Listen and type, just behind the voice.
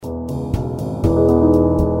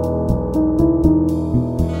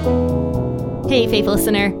Hey, faithful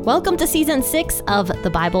listener. Welcome to Season 6 of the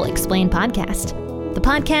Bible Explained podcast, the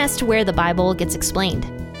podcast where the Bible gets explained.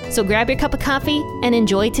 So grab your cup of coffee and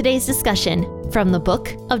enjoy today's discussion from the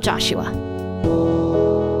book of Joshua.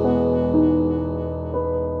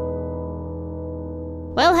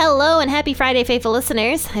 Well, hello and happy Friday, faithful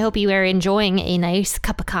listeners. I hope you are enjoying a nice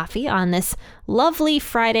cup of coffee on this lovely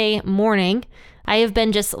Friday morning. I have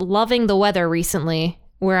been just loving the weather recently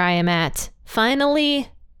where I am at. Finally,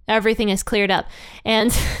 everything is cleared up.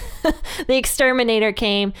 And the exterminator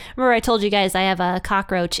came. Remember I told you guys I have a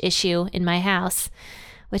cockroach issue in my house,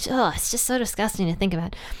 which, it's just so disgusting to think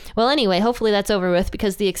about. Well, anyway, hopefully that's over with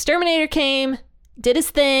because the exterminator came, did his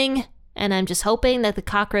thing, and I'm just hoping that the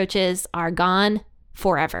cockroaches are gone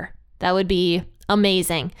forever. That would be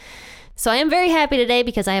amazing. So I am very happy today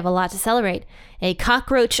because I have a lot to celebrate. A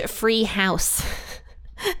cockroach-free house.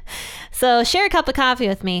 So share a cup of coffee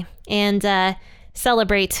with me and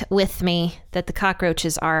celebrate with me that the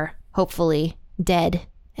cockroaches are hopefully dead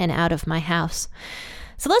and out of my house.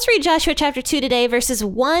 So let's read Joshua chapter 2 today, verses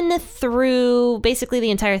 1 through basically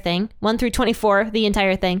the entire thing, 1 through 24, the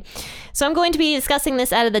entire thing. So I'm going to be discussing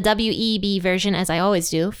this out of the WEB version, as I always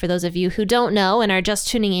do, for those of you who don't know and are just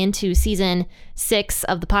tuning into season 6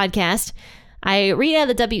 of the podcast. I read out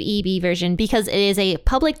of the WEB version because it is a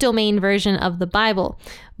public domain version of the Bible.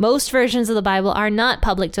 Most versions of the Bible are not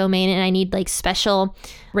public domain, and I need special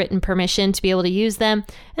written permission to be able to use them,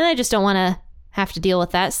 and I just don't want to have to deal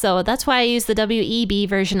with that. So that's why I use the WEB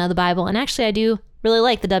version of the Bible, and actually I do really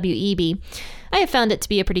like the WEB. I have found it to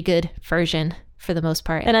be a pretty good version for the most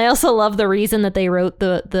part, and I also love the reason that they wrote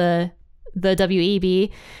the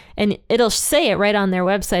WEB, and it'll say it right on their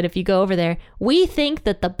website if you go over there. We think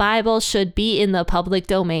that the Bible should be in the public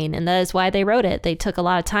domain, and that is why they wrote it. They took a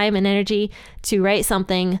lot of time and energy to write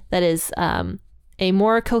something that is a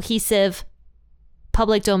more cohesive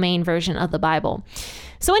public domain version of the Bible.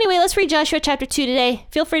 So anyway, let's read Joshua chapter 2 today.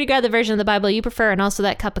 Feel free to grab the version of the Bible you prefer and also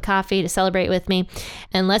that cup of coffee to celebrate with me.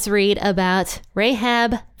 And let's read about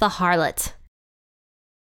Rahab the harlot.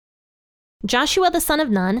 Joshua the son of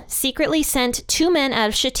Nun secretly sent 2 men out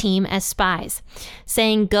of Shittim as spies,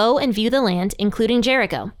 saying, "Go and view the land, including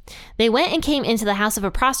Jericho." They went and came into the house of a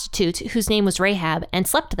prostitute whose name was Rahab, and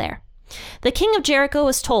slept there. The king of Jericho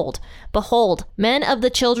was told, "Behold, men of the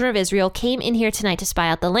children of Israel came in here tonight to spy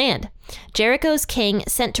out the land." Jericho's king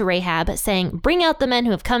sent to Rahab, saying, "Bring out the men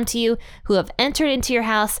who have come to you, who have entered into your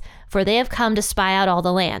house, for they have come to spy out all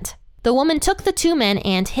the land." The woman took the 2 men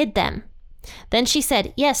and hid them. Then she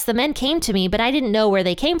said, "Yes, the men came to me, but I didn't know where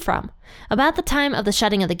they came from. About the time of the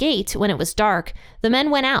shutting of the gate, when it was dark, the men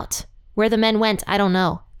went out. Where the men went, I don't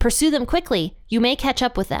know. Pursue them quickly. You may catch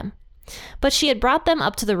up with them." But she had brought them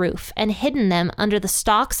up to the roof and hidden them under the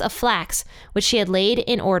stalks of flax, which she had laid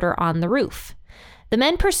in order on the roof. The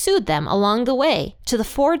men pursued them along the way to the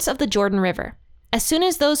fords of the Jordan River. As soon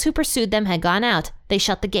as those who pursued them had gone out, they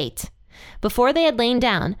shut the gate. Before they had lain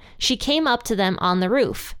down, she came up to them on the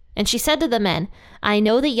roof. And she said to the men, "I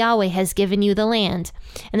know that Yahweh has given you the land,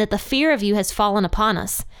 and that the fear of you has fallen upon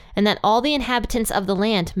us, and that all the inhabitants of the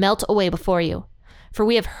land melt away before you. For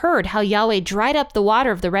we have heard how Yahweh dried up the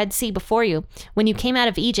water of the Red Sea before you when you came out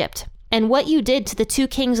of Egypt, and what you did to the 2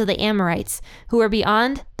 kings of the Amorites, who were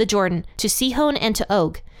beyond the Jordan, to Sihon and to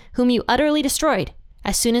Og, whom you utterly destroyed.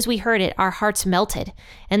 As soon as we heard it, our hearts melted,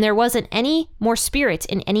 and there wasn't any more spirit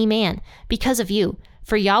in any man because of you.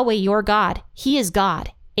 For Yahweh your God, He is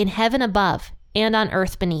God, in heaven above and on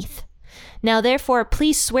earth beneath. Now therefore,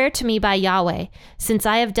 please swear to me by Yahweh, since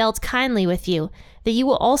I have dealt kindly with you, that you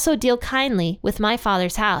will also deal kindly with my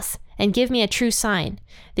father's house, and give me a true sign,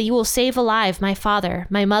 that you will save alive my father,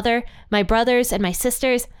 my mother, my brothers, and my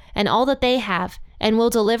sisters, and all that they have, and will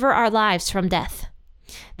deliver our lives from death."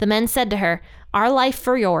 The men said to her, "Our life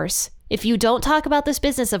for yours, if you don't talk about this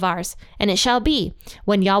business of ours, and it shall be,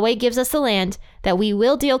 when Yahweh gives us the land, that we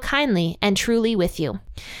will deal kindly and truly with you."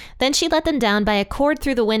 Then she let them down by a cord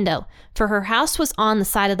through the window, for her house was on the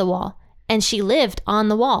side of the wall, and she lived on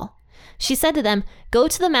the wall. She said to them, "Go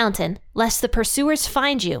to the mountain, lest the pursuers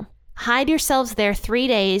find you. Hide yourselves there 3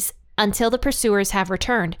 days until the pursuers have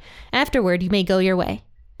returned. Afterward you may go your way."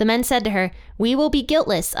 The men said to her, "We will be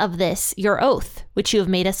guiltless of this, your oath, which you have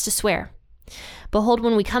made us to swear. Behold,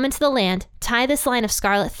 when we come into the land, tie this line of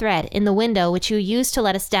scarlet thread in the window which you used to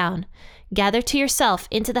let us down. Gather to yourself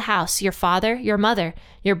into the house your father, your mother,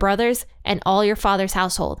 your brothers, and all your father's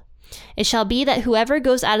household. It shall be that whoever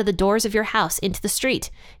goes out of the doors of your house into the street,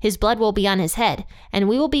 his blood will be on his head, and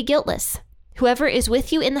we will be guiltless. Whoever is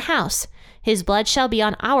with you in the house, his blood shall be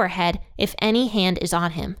on our head if any hand is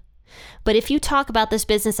on him. But if you talk about this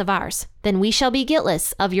business of ours, then we shall be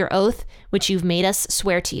guiltless of your oath which you've made us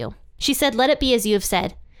swear to you." She said, "Let it be as you have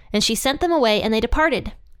said." And she sent them away, and they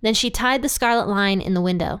departed. Then she tied the scarlet line in the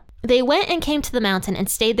window. They went and came to the mountain and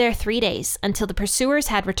stayed there 3 days, until the pursuers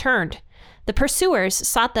had returned. The pursuers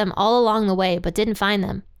sought them all along the way, but didn't find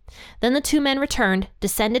them. Then the 2 men returned,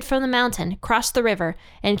 descended from the mountain, crossed the river,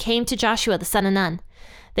 and came to Joshua the son of Nun.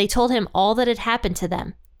 They told him all that had happened to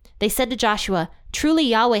them. They said to Joshua, "Truly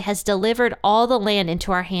Yahweh has delivered all the land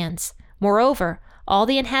into our hands. Moreover, all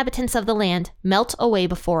the inhabitants of the land melt away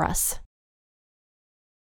before us."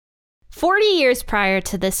 40 years prior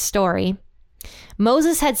to this story,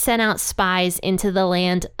 Moses had sent out spies into the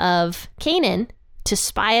land of Canaan to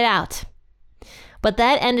spy it out. But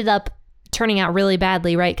that ended up turning out really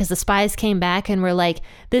badly, right? Because the spies came back and were like,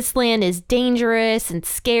 this land is dangerous and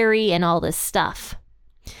scary and all this stuff.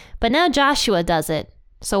 But now Joshua does it.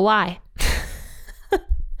 So why?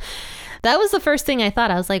 That was the first thing I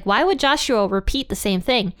thought. I was like, why would Joshua repeat the same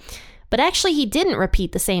thing? But actually, he didn't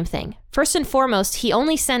repeat the same thing. First and foremost, he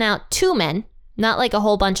only sent out 2 men, not like a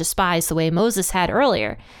whole bunch of spies the way Moses had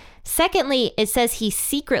earlier. Secondly, it says he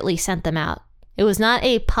secretly sent them out. It was not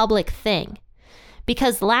a public thing.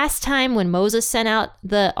 Because last time when Moses sent out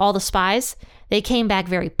all the spies, they came back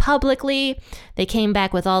very publicly. They came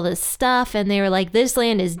back with all this stuff, and they were like, this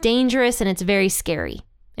land is dangerous and it's very scary,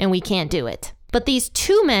 and we can't do it. But these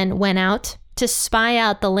 2 men went out to spy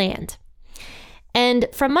out the land. And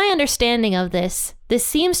from my understanding of this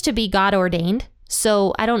seems to be God ordained.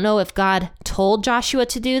 So I don't know if God told Joshua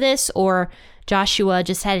to do this, or Joshua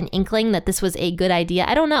just had an inkling that this was a good idea.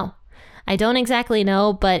 I don't know. I don't exactly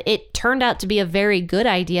know, but it turned out to be a very good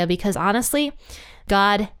idea because honestly,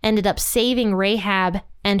 God ended up saving Rahab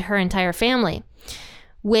and her entire family,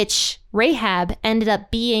 which Rahab ended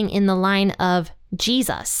up being in the line of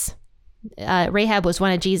Jesus. Rahab was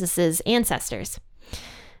one of Jesus's ancestors.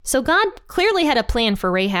 So God clearly had a plan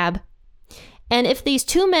for Rahab. And if these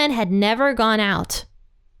 2 men had never gone out,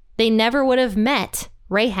 they never would have met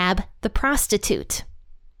Rahab the prostitute.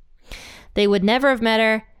 They would never have met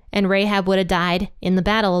her, and Rahab would have died in the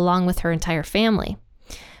battle along with her entire family.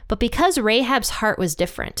 But because Rahab's heart was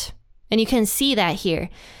different, and you can see that here,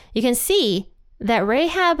 you can see that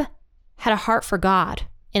Rahab had a heart for God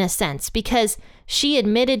in a sense, because she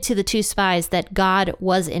admitted to the 2 spies that God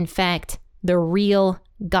was in fact the real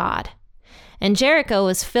God. And Jericho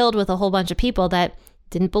was filled with a whole bunch of people that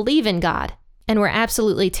didn't believe in God and were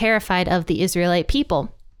absolutely terrified of the Israelite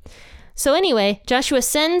people. So anyway, Joshua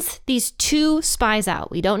sends these 2 spies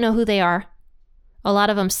out. We don't know who they are. A lot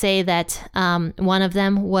of them say that one of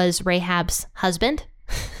them was Rahab's husband,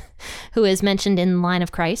 who is mentioned in the line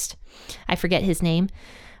of Christ. I forget his name,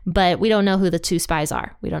 but we don't know who the 2 spies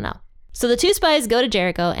are. We don't know. So the 2 spies go to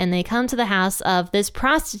Jericho, and they come to the house of this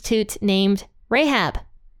prostitute named Rahab,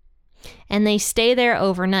 and they stay there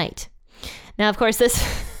overnight. Now, of course,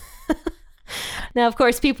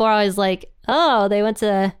 people are always like, oh, they went to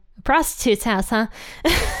a prostitute's house, huh?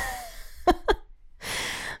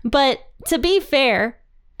 But to be fair,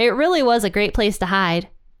 it really was a great place to hide,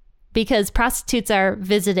 because prostitutes are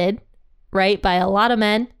visited, right, by a lot of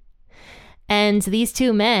men. And these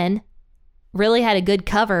 2 men really had a good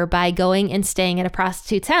cover by going and staying at a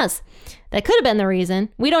prostitute's house. That could have been the reason.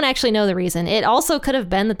 We don't actually know the reason. It also could have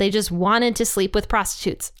been that they just wanted to sleep with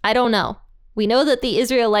prostitutes. I don't know. We know that the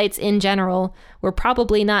Israelites in general were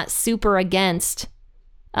probably not super against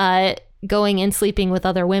going and sleeping with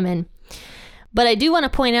other women. But I do want to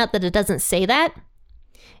point out that it doesn't say that.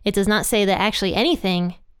 It does not say that actually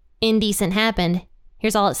anything indecent happened.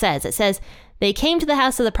 Here's all it says. It says, they came to the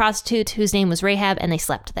house of the prostitute whose name was Rahab, and they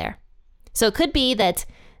slept there. So it could be that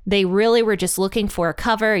they really were just looking for a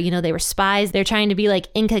cover. You know, they were spies. They're trying to be like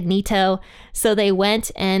incognito. So they went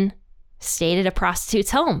and stayed at a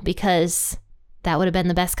prostitute's home because that would have been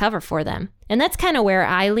the best cover for them. And that's kind of where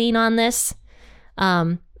I lean on this.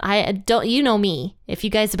 You know me. If you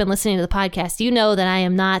guys have been listening to the podcast, you know that I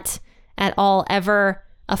am not at all ever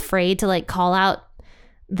afraid to like call out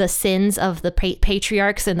the sins of the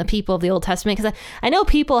patriarchs and the people of the Old Testament. Because I know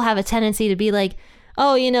people have a tendency to be like,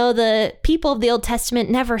 oh, you know, the people of the Old Testament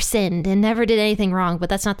never sinned and never did anything wrong. But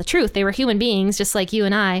that's not the truth. They were human beings just like you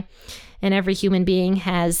and I. And every human being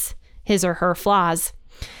has his or her flaws.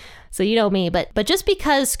 So you know me. But just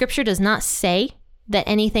because Scripture does not say that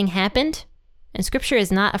anything happened, and Scripture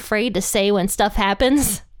is not afraid to say when stuff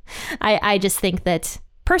happens, I just think that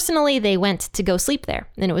personally they went to go sleep there.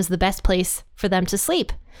 And it was the best place for them to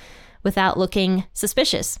sleep without looking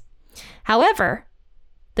suspicious. However,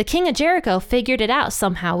 the king of Jericho figured it out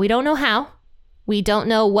somehow. We don't know how. We don't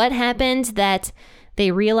know what happened that they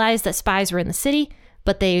realized that spies were in the city,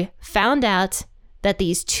 but they found out that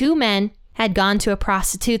these 2 men had gone to a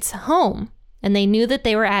prostitute's home and they knew that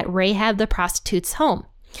they were at Rahab the prostitute's home.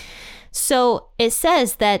 So it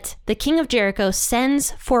says that the king of Jericho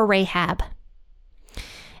sends for Rahab.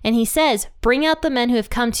 And he says, bring out the men who have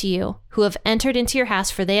come to you, who have entered into your house,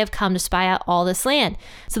 for they have come to spy out all this land.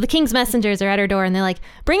 So the king's messengers are at her door, and they're like,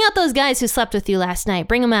 bring out those guys who slept with you last night.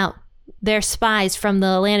 Bring them out. They're spies from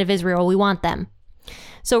the land of Israel. We want them.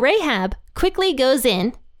 So Rahab quickly goes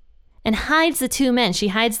in and hides the two men. She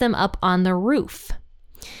hides them up on the roof.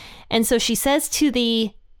 And so she says to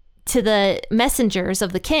the messengers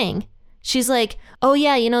of the king, she's like, oh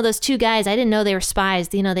yeah, those two guys, I didn't know they were spies.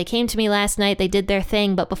 They came to me last night, they did their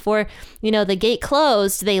thing, but before, the gate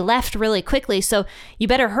closed, they left really quickly. So you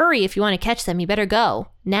better hurry if you want to catch them. You better go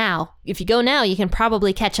now. If you go now, you can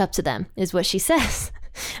probably catch up to them, is what she says.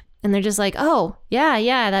 And they're just like, oh,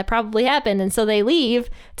 yeah, that probably happened. And so they leave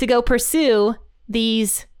to go pursue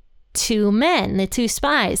these two men, the two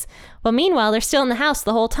spies. But meanwhile, they're still in the house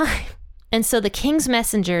the whole time. And so the king's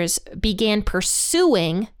messengers began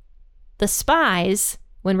pursuing the spies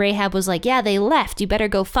when Rahab was like, yeah, they left. You better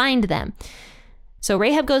go find them. So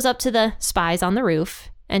Rahab goes up to the spies on the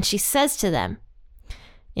roof, and she says to them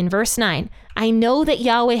in verse 9, I know that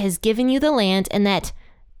Yahweh has given you the land, and that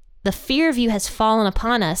the fear of you has fallen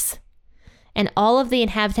upon us, and all of the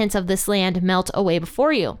inhabitants of this land melt away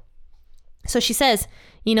before you. So she says,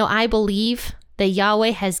 I believe that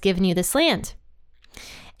Yahweh has given you this land.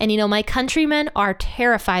 And my countrymen are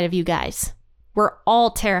terrified of you guys. We're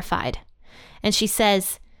all terrified. And she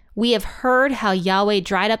says, we have heard how Yahweh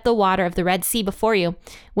dried up the water of the Red Sea before you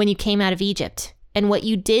when you came out of Egypt, and what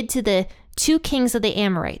you did to the two kings of the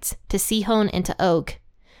Amorites, to Sihon and to Og,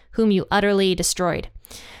 whom you utterly destroyed.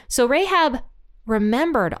 So Rahab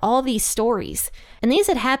remembered all these stories, and these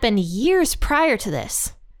had happened years prior to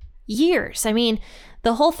this. Years. I mean,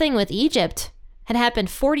 the whole thing with Egypt had happened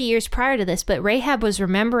 40 years prior to this, but Rahab was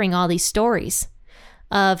remembering all these stories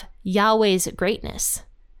of Yahweh's greatness.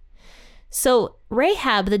 So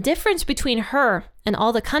Rahab, the difference between her and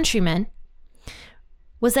all the countrymen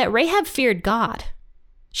was that Rahab feared God.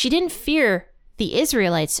 She didn't fear the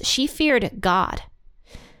Israelites. She feared God.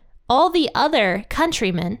 All the other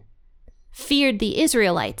countrymen feared the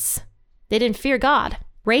Israelites. They didn't fear God.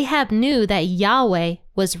 Rahab knew that Yahweh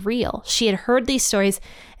was real. She had heard these stories,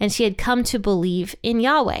 and she had come to believe in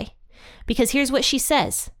Yahweh. Because here's what she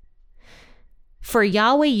says. For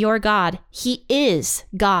Yahweh your God, he is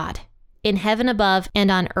God in heaven above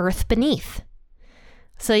and on earth beneath.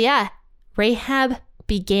 So yeah, Rahab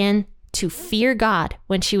began to fear God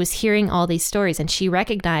when she was hearing all these stories, and she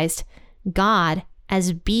recognized God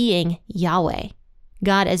as being Yahweh,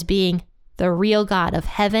 God as being the real God of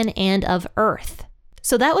heaven and of earth.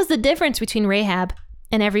 So that was the difference between Rahab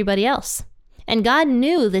and everybody else. And God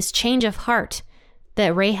knew this change of heart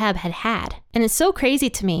that Rahab had had. And it's so crazy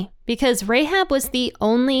to me because Rahab was the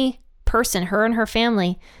only person, her and her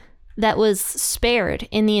family, that was spared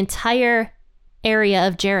in the entire area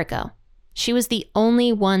of Jericho. She was the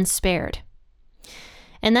only one spared.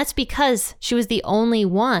 And that's because she was the only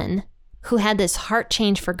one who had this heart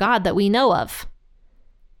change for God that we know of.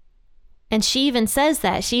 And she even says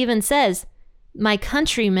that. She even says, my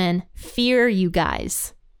countrymen fear you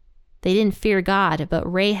guys. They didn't fear God, but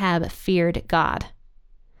Rahab feared God.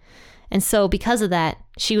 And so because of that,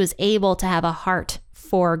 she was able to have a heart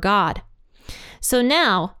for God. So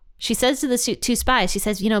now she says to the two spies, she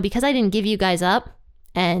says, because I didn't give you guys up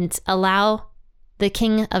and allow the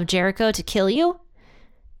king of Jericho to kill you,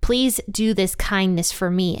 please do this kindness for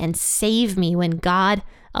me and save me when God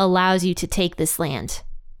allows you to take this land.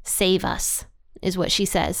 Save us, is what she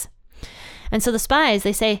says. And so the spies,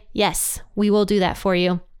 they say, yes, we will do that for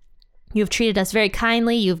you. You have treated us very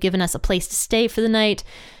kindly. You've given us a place to stay for the night.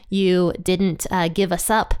 You didn't give us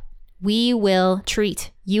up. We will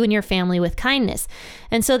treat you and your family with kindness.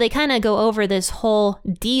 And so they kind of go over this whole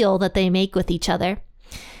deal that they make with each other.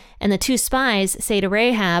 And the two spies say to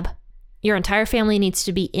Rahab, your entire family needs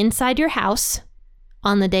to be inside your house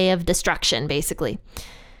on the day of destruction, basically.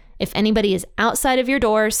 If anybody is outside of your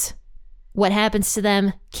doors, what happens to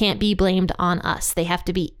them can't be blamed on us. They have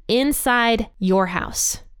to be inside your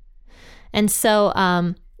house. And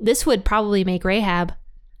so this would probably make Rahab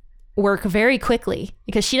work very quickly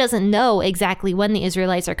because she doesn't know exactly when the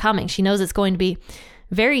Israelites are coming. She knows it's going to be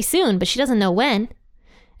very soon, but she doesn't know when.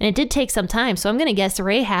 And it did take some time. So I'm going to guess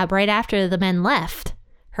Rahab, right after the men left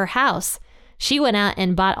her house, she went out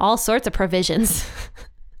and bought all sorts of provisions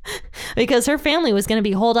because her family was going to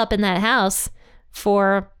be holed up in that house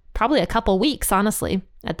for probably a couple weeks, honestly,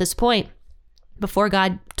 at this point, before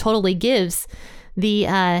God totally gives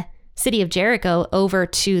the city of Jericho over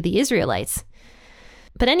to the Israelites.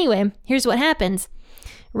 But anyway, here's what happens.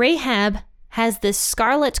 Rahab has this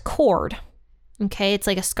scarlet cord. Okay, it's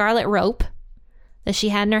like a scarlet rope that she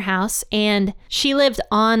had in her house, and she lived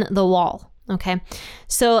on the wall. Okay,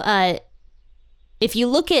 so if you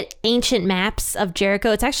look at ancient maps of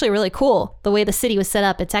Jericho, it's actually really cool the way the city was set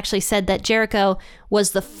up. It's actually said that Jericho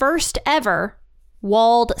was the first ever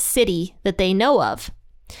walled city that they know of.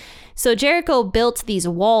 So Jericho built these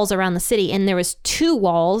walls around the city, and there was 2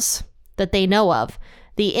 walls that they know of,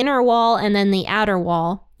 the inner wall and then the outer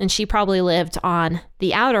wall. And she probably lived on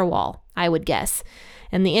the outer wall, I would guess.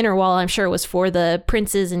 And the inner wall, I'm sure, was for the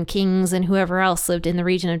princes and kings and whoever else lived in the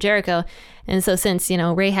region of Jericho. And so since,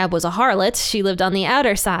 Rahab was a harlot, she lived on the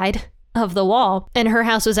outer side of the wall, and her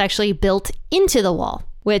house was actually built into the wall,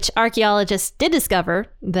 which archaeologists did discover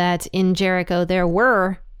that in Jericho there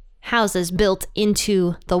were houses built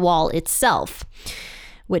into the wall itself,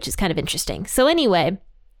 which is kind of interesting. So anyway,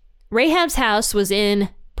 Rahab's house was in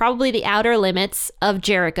probably the outer limits of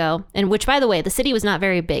Jericho, and which, by the way, the city was not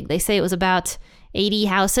very big. They say it was about 80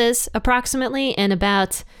 houses approximately, and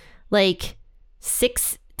about like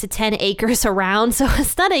 6 to 10 acres around. So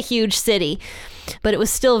it's not a huge city, but it was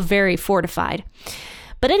still very fortified.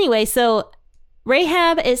 But anyway, so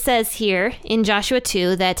Rahab, it says here in Joshua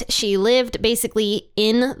 2 that she lived basically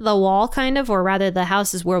in the wall, kind of, or rather the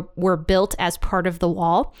houses were built as part of the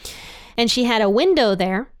wall. And she had a window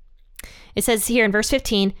there. It says here in verse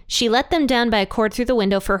 15, she let them down by a cord through the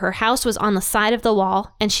window, for her house was on the side of the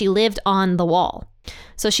wall, and she lived on the wall.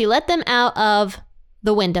 So she let them out of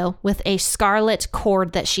the window with a scarlet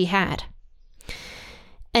cord that she had.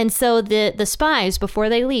 And so the spies, before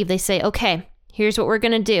they leave, they say, okay, here's what we're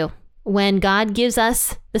going to do. When God gives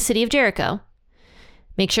us the city of Jericho,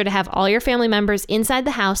 make sure to have all your family members inside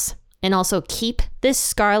the house, and also keep this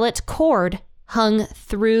scarlet cord hung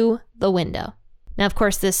through the window. Now, of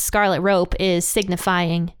course, this scarlet rope is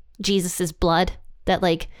signifying Jesus's blood that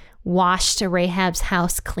washed Rahab's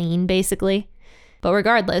house clean, basically. But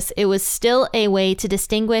regardless, it was still a way to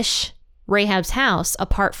distinguish Rahab's house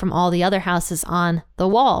apart from all the other houses on the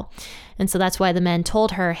wall. And so that's why the men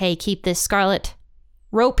told her, hey, keep this scarlet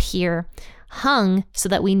rope here hung so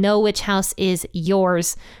that we know which house is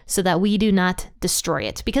yours, so that we do not destroy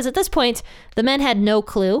it. Because at this point, the men had no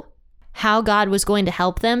clue how God was going to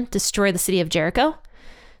help them destroy the city of Jericho.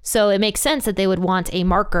 So it makes sense that they would want a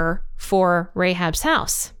marker for Rahab's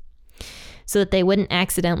house so that they wouldn't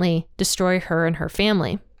accidentally destroy her and her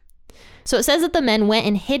family. So it says that the men went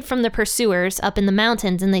and hid from the pursuers up in the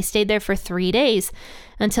mountains, and they stayed there for 3 days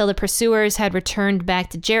until the pursuers had returned back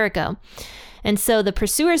to Jericho. And so the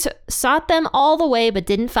pursuers sought them all the way but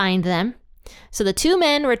didn't find them. So the 2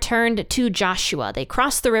 men returned to Joshua. They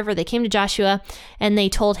crossed the river, they came to Joshua, and they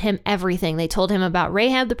told him everything. They told him about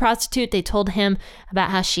Rahab the prostitute. They told him about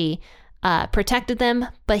how she protected them.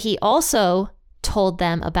 But he also told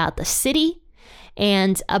them about the city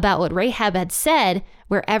and about what Rahab had said,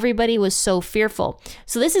 where everybody was so fearful.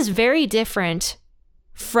 So this is very different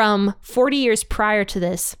from 40 years prior to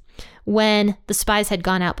this, when the spies had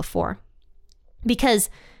gone out before. Because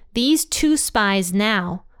these 2 spies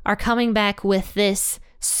now are coming back with this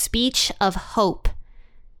speech of hope.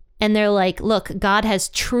 And they're like, look, God has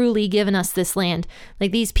truly given us this land.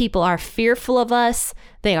 These people are fearful of us.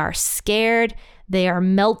 They are scared. They are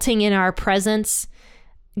melting in our presence.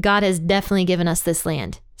 God has definitely given us this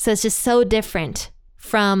land. So it's just so different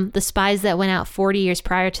from the spies that went out 40 years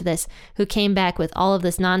prior to this, who came back with all of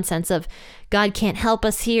this nonsense of God can't help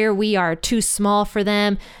us here. We are too small for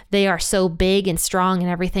them. They are so big and strong and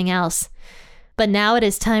everything else. But now it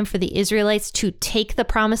is time for the Israelites to take the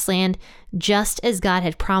promised land, just as God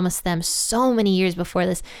had promised them so many years before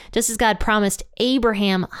this, just as God promised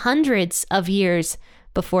Abraham hundreds of years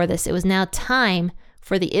before this. It was now time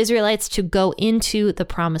for the Israelites to go into the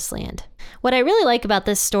promised land. What I really like about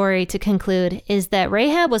this story, to conclude, is that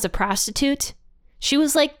Rahab was a prostitute. She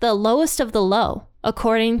was like the lowest of the low,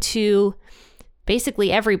 according to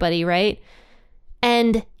basically everybody, right?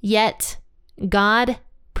 And yet God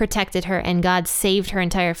protected her and God saved her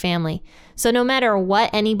entire family. So no matter what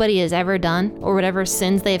anybody has ever done or whatever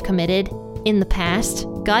sins they have committed in the past,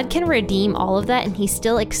 God can redeem all of that, and he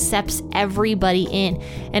still accepts everybody in.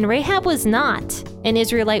 And Rahab was not an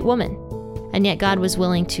Israelite woman, and yet God was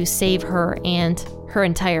willing to save her and her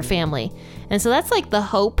entire family. And so that's the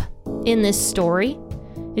hope in this story,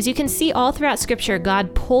 is you can see all throughout Scripture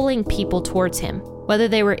God pulling people towards him, whether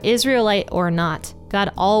they were Israelite or not.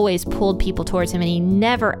 God always pulled people towards him, and he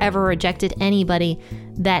never ever rejected anybody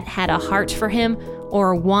that had a heart for him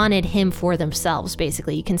or wanted him for themselves,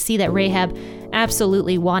 basically. You can see that Rahab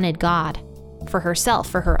absolutely wanted God for herself,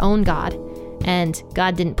 for her own God, and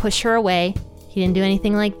God didn't push her away. He didn't do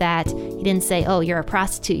anything like that. He didn't say, oh, you're a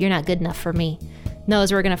prostitute, you're not good enough for me. No,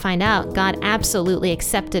 as we're going to find out, God absolutely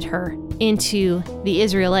accepted her into the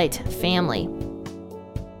Israelite family.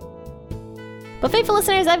 But faithful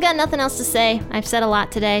listeners, I've got nothing else to say. I've said a lot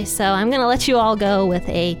today, so I'm going to let you all go with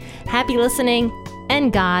a happy listening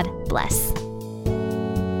and God bless.